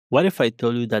What if I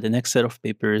told you that the next set of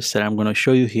papers that I'm going to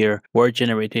show you here were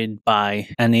generated by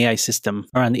an AI system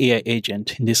or an AI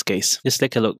agent in this case? Just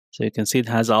take a look. So you can see it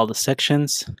has all the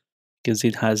sections. You can see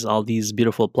it has all these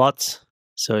beautiful plots.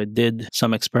 So it did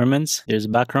some experiments. There's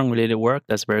background related work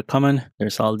that's very common.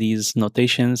 There's all these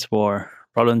notations for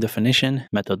problem definition,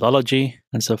 methodology,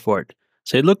 and so forth.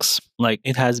 So it looks like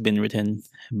it has been written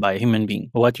by a human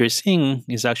being. But what you're seeing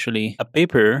is actually a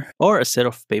paper or a set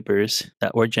of papers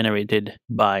that were generated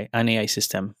by an AI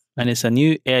system. And it's a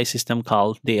new AI system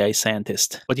called the AI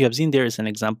Scientist. What you have seen there is an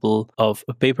example of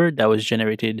a paper that was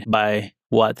generated by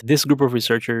what this group of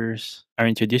researchers are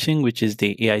introducing, which is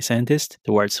the AI Scientist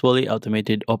towards fully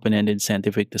automated open-ended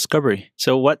scientific discovery.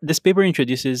 So what this paper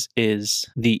introduces is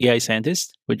the AI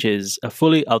Scientist, which is a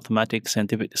fully automatic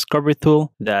scientific discovery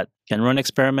tool that can run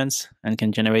experiments and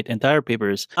can generate entire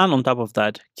papers. And on top of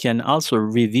that, can also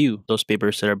review those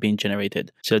papers that are being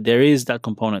generated. So there is that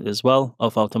component as well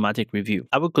of automatic review.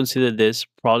 I would consider this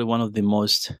probably one of the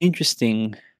most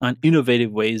interesting and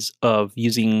innovative ways of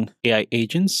using AI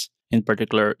agents, in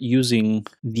particular using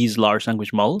these large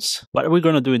language models. What we're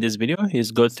going to do in this video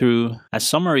is go through a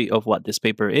summary of what this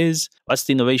paper is, what's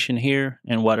the innovation here,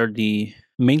 and what are the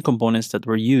main components that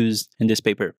were used in this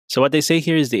paper. So what they say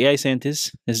here is the AI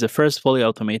Scientist is the first fully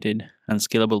automated and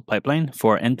scalable pipeline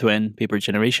for end-to-end paper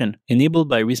generation, enabled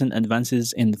by recent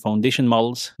advances in foundation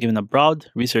models, given a broad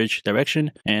research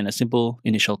direction and a simple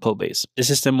initial code base. The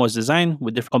system was designed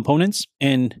with different components,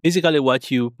 and basically what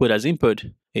you put as input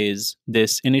is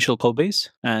this initial code base,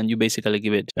 and you basically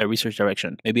give it a research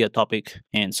direction, maybe a topic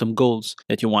and some goals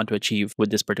that you want to achieve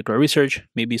with this particular research,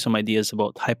 maybe some ideas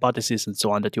about hypotheses and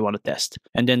so on that you want to test.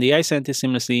 And then the AI Scientist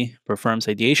seamlessly performs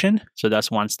ideation, so that's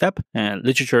one step, and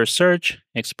literature search,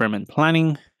 experiment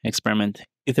planning, experiment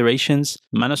iterations,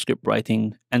 manuscript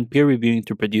writing, and peer reviewing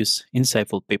to produce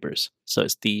insightful papers. So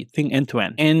it's the thing end to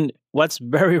end. And what's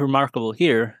very remarkable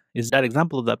here is that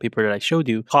example of that paper that I showed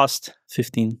you cost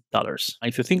 $15.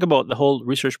 If you think about the whole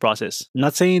research process,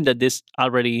 not saying that this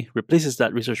already replaces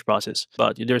that research process,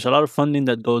 but there's a lot of funding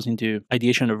that goes into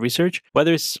ideation of research,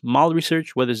 whether it's small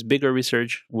research, whether it's bigger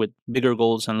research with bigger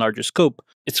goals and larger scope.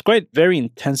 It's quite very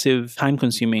intensive,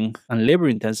 time-consuming, and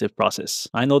labor-intensive process.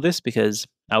 I know this because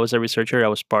I was a researcher. I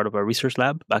was part of a research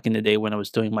lab back in the day when I was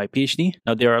doing my PhD.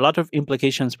 Now, there are a lot of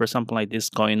implications for something like this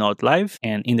going out live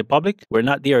and in the public. We're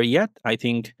not there yet. I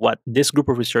think what this group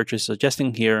of researchers is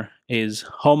suggesting here is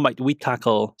how might we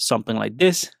tackle something like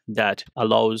this that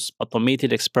allows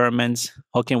automated experiments?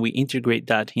 How can we integrate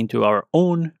that into our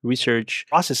own research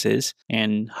processes?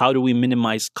 And how do we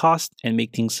minimize cost and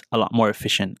make things a lot more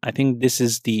efficient? I think this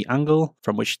is the angle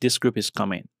from which this group is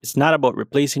coming. It's not about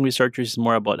replacing researchers. It's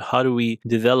more about how do we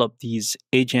develop these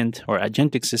agent or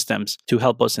agentic systems to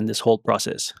help us in this whole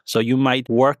process. So you might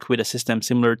work with a system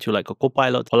similar to like a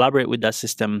copilot, collaborate with that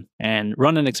system and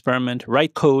run an experiment,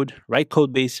 write code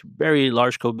base, very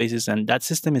large code bases, and that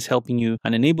system is helping you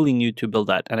and enabling you to build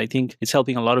that. And I think it's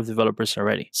helping a lot of developers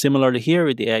already. Similarly here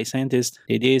with the AI Scientist,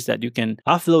 the idea is that you can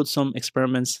offload some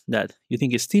experiments that you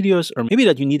think is tedious or maybe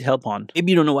that you need help on.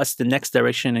 Maybe you don't know what's the next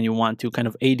direction and you want to kind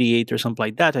of ideate or something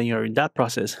like that, and you're in that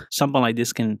process. Something like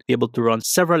this can be able to run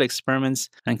several experiments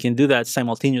and can do that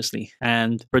simultaneously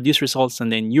and produce results,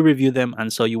 and then you review them,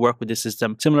 and so you work with the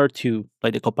system similar to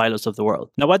like the copilots of the world.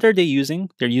 Now, what are they using?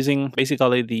 They're using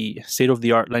basically the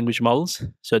state-of-the-art language models.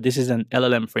 So this is an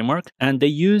LLM framework, and they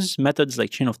use methods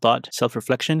like chain of thought,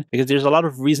 self-reflection, because there's a lot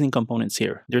of reasoning components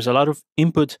here. There's a lot of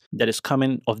input that is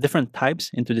coming of different types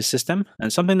into the system.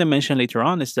 And something they mentioned later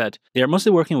on is that they are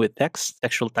mostly working with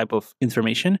textual type of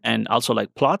information, and also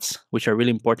like plots, which are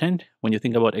really important. When you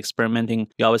think about experimenting,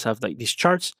 you always have like these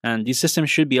charts, and these systems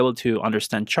should be able to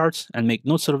understand charts and make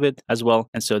notes of it as well.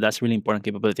 And so that's really important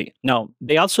capability. Now,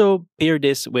 they also pair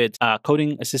this with a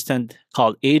coding assistant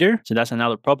called Aider. So that's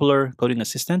another popular coding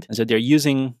assistant. And so they're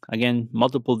using, again,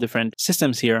 multiple different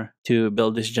systems here to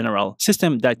build this general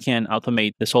system that can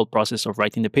automate this whole process of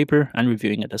writing the paper and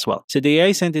reviewing it as well. So the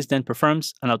AI Scientist then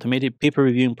performs an automated paper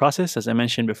reviewing process, as I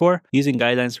mentioned before, using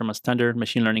guidelines from a standard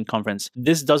machine learning conference.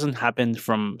 This doesn't happen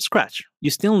from scratch. You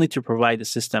still need to provide the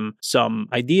system some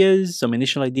ideas, some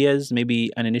initial ideas,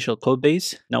 maybe an initial code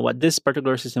base. Now, what this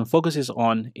particular system focuses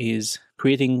on is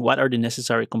creating what are the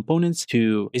necessary components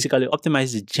to basically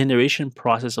optimize the generation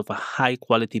process of a high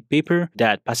quality paper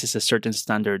that passes a certain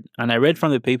standard. And I read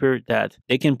from the paper that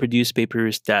they can produce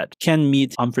papers that can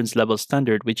meet conference level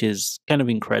standard, which is kind of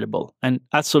incredible and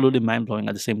absolutely mind-blowing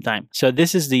at the same time. So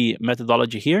this is the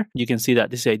methodology here. You can see that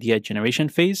this is idea generation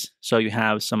phase. So you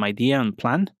have some idea and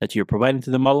plan that you're providing to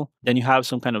the model. Then you have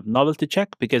some kind of novelty check,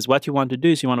 because what you want to do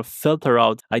is you want to filter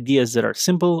out ideas that are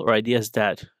simple or ideas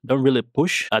that don't really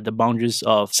push at the boundaries papers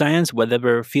of science,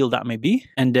 whatever field that may be.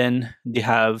 And then they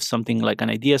have something like an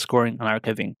idea scoring and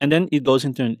archiving. And then it goes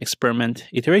into an experiment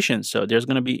iteration. So there's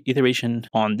going to be iteration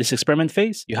on this experiment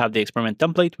phase. You have the experiment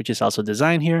template, which is also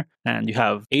designed here. And you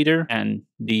have Aider and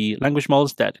the language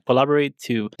models that collaborate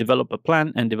to develop a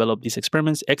plan and develop these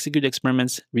experiments, execute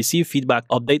experiments, receive feedback,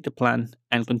 update the plan,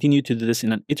 and continue to do this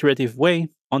in an iterative way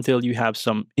until you have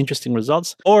some interesting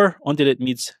results or until it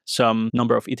meets some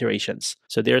number of iterations.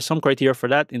 So there are some criteria for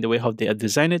that in the way how they have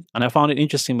designed it. And I found it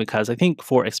interesting because I think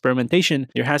for experimentation,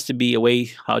 there has to be a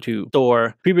way how to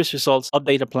store previous results,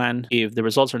 update a plan if the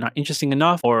results are not interesting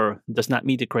enough or does not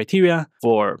meet the criteria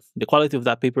for the quality of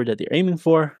that paper that they're aiming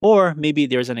for. Or maybe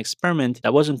there's an experiment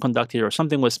that wasn't conducted or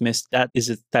something was missed. That is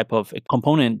a type of a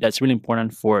component that's really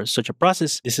important for such a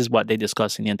process. This is what they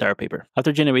discuss in the entire paper.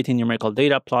 After generating numerical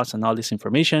data, plots, and all this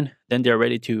information, then they're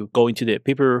ready to go into the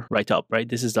paper write-up, right?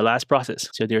 This is the last process.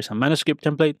 So there's a manuscript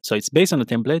template. So it's based on a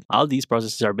template. All these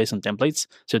processes are based on templates.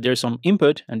 So there's some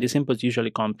input, and this input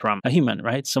usually comes from a human,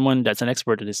 right? Someone that's an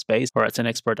expert at this space or that's an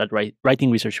expert at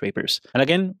writing research papers. And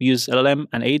again, we use LLM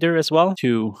and Aider as well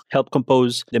to help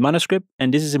compose the manuscript.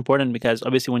 And this is important because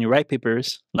obviously when you write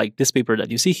papers, like this paper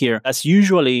that you see here, that's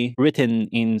usually written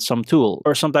in some tool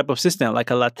or some type of system,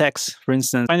 like a LaTeX, for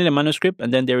instance, finding a manuscript,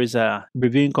 and then there is a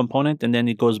reviewing component, and then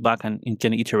it goes back and it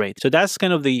can iterate. So that's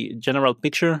kind of the general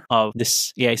picture of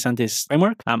this AI scientist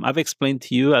framework. I've explained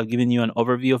to you, I've given you an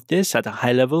overview of this at a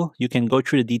high level. You can go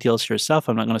through the details yourself.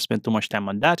 I'm not going to spend too much time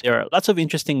on that. There are lots of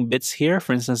interesting bits here.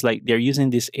 For instance, like they're using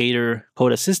this Aider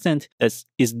code assistant that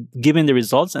is given the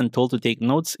results and told to take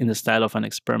notes in the style of an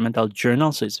experimental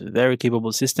journal. So it's a very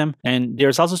capable system. And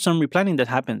there's also some replanning that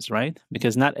happens, right?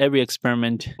 Because not every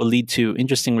experiment will lead to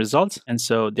interesting results. And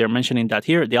so they're mentioning that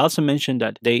here. They also mentioned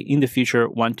that they, in the future,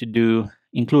 want to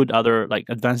include other like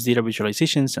advanced data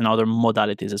visualizations and other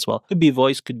modalities as well. Could be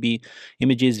voice, could be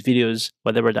images, videos,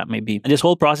 whatever that may be. And this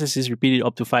whole process is repeated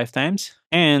up to 5 times.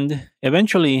 And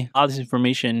eventually, all this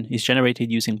information is generated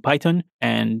using Python,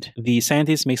 and the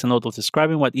scientist makes a note of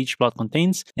describing what each plot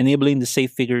contains, enabling the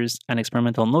saved figures and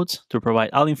experimental notes to provide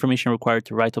all information required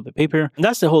to write up a paper. And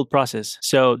that's the whole process.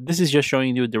 So this is just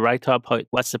showing you the write-up,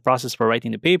 what's the process for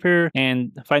writing the paper,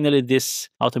 and finally this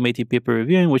automated paper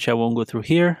reviewing, which I won't go through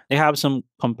here. They have some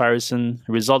comparison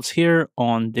results here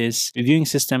on this reviewing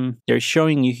system. They're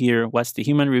showing you here what's the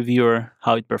human reviewer,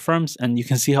 how it performs, and you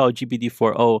can see how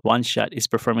GPT-4o one-shot is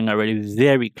performing already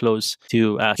very close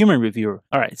to a human reviewer.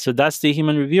 All right, so that's the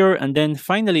human reviewer. And then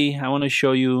finally, I want to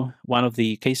show you one of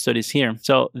the case studies here.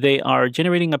 So they are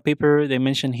generating a paper. They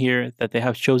mentioned here that they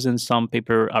have chosen some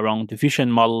paper around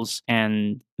diffusion models,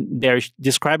 and they're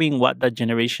describing what that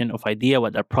generation of idea,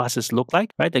 what that process looked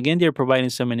like, right? Again, they're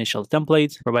providing some initial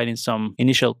templates, providing some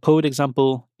initial code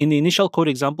example. In the initial code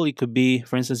example, it could be,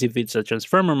 for instance, if it's a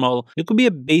transformer model, it could be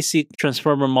a basic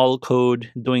transformer model code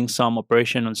doing some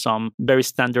operation on some very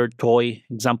standard toy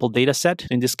example data set.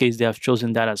 In this case, they have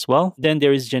chosen that as well. Then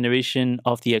there is generation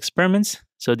of the experiments.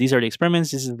 So these are the experiments.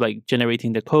 This is like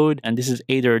generating the code, and this is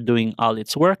Aider doing all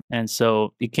its work. And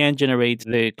so it can generate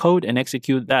the code and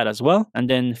execute that as well. And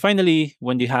then finally,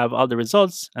 when you have all the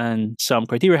results and some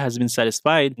criteria has been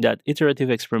satisfied, that iterative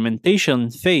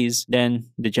experimentation phase, then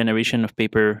the generation of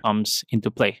paper comes into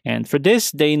play. And for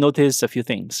this, they notice a few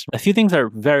things. A few things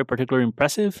are very particularly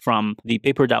impressive from the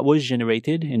paper that was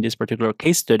generated in this particular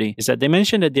case study is that they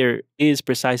mentioned that there is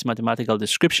precise mathematical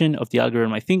description of the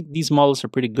algorithm. I think these models are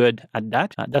pretty good at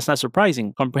that. That's not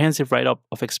surprising. Comprehensive write-up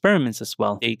of experiments as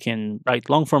well. They can write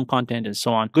long-form content and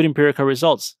so on. Good empirical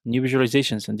results, new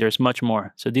visualizations, and there's much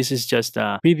more. So this is just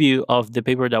a preview of the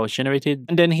paper that was generated.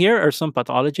 And then here are some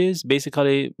pathologies,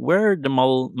 basically where the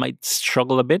model might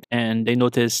struggle a bit. And they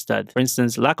notice that, for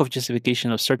instance, lack of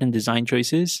justification of certain design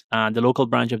choices. The local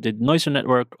branch of the Denoiser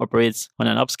network operates on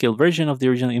an upscaled version of the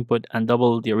original input and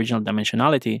double the original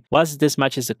dimensionality. Once this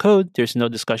matches the code, there's no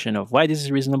discussion of why this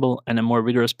is reasonable, and a more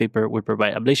rigorous paper would provide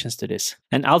ablations to this.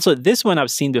 And also this one I've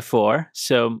seen before.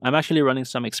 So I'm actually running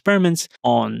some experiments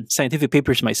on scientific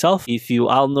papers myself. If you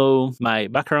all know my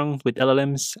background with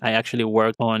LLMs, I actually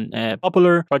worked on a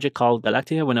popular project called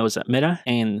Galactica when I was at Meta.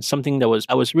 And something that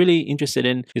I was really interested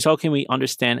in is how can we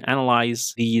understand,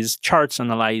 analyze these charts,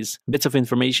 analyze bits of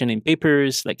information in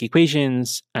papers like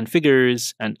equations and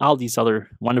figures and all these other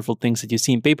wonderful things that you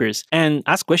see in papers, and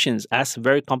ask questions, ask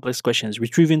very complex questions,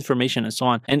 retrieve information and so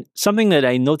on. And something that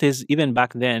I noticed even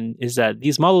back then is that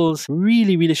these models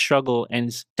really struggle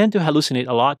and tend to hallucinate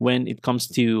a lot when it comes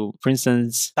to, for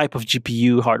instance, type of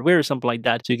GPU hardware or something like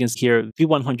that. So you can see here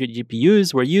V100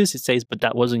 GPUs were used, it says, but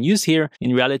that wasn't used here.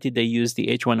 In reality, they used the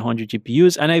H100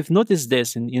 GPUs. And I've noticed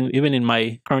this even in my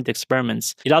current experiments.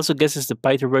 It also guesses the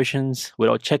Python versions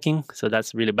without checking, so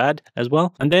that's really bad as well.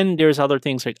 And then there's other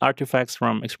things like artifacts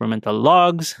from experimental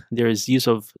logs. There's use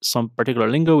of some particular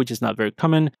lingo, which is not very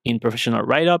common in professional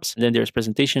write-ups. And then there's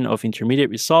presentation of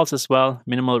intermediate results as well,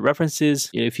 minimal references.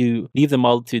 If you leave them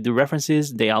all to do references,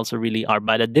 they also really are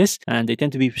bad at this, and they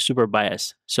tend to be super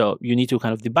biased. So you need to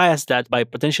kind of debias that by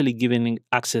potentially giving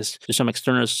access to some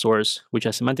external source, which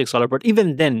has semantic solver, but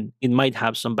even then, it might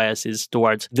have some biases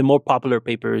towards the more popular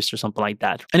papers or something like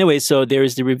that. Anyway, so there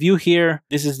is the review here.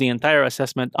 This is the entire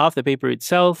assessment of the paper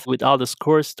itself with all the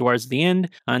scores towards the end,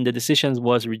 and the decisions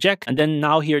was reject. And then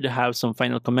now here they have some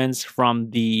final comments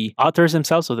from the authors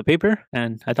themselves of the paper,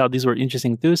 and I thought these were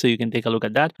interesting too, so you can take a look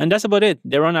at that. And that's about it.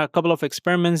 They run a couple of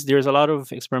experiments. There's a lot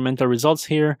of experimental results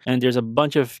here, and there's a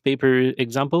bunch of paper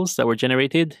examples that were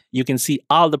generated. You can see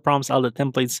all the prompts, all the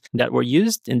templates that were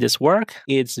used in this work.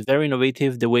 It's very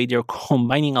innovative the way they're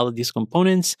combining all of these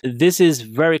components. This is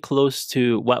very close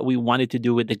to what we wanted to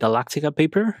do with the Galactica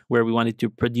paper, where we wanted to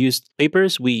produce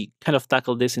papers. We kind of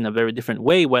tackled this in a very different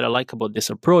way. What I like about this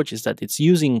approach is that it's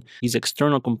using these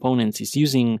external components. It's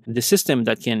using the system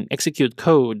that can execute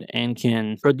code and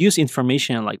can produce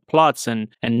information like plots and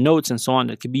notes and so on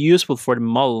that could be useful for the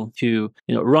model to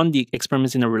run the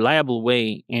experiments in a reliable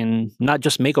way and not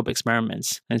just make up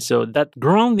experiments. And so that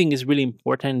grounding is really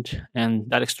important, and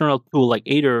that external tool like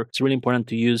Aider is really important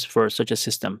to use for such a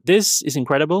system. This is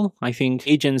incredible. I think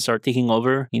agents are taking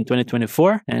over in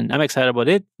 2024, and I'm excited about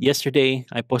it. Yesterday,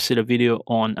 I posted a video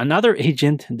on another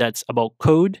agent that's about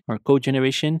code or code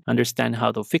generation, understand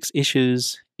how to fix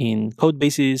issues in code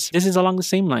bases. This is along the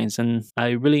same lines, and I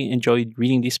really enjoyed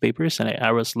reading these papers, and I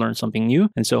always learned something new.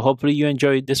 And so hopefully you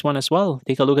enjoyed this one as well.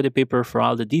 Take a look at the paper for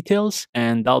all the details,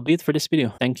 and that'll be it for this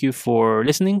video. Thank you for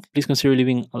listening. Please consider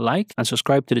leaving a like and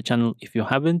subscribe to the channel if you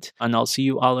haven't, and I'll see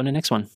you all on the next one.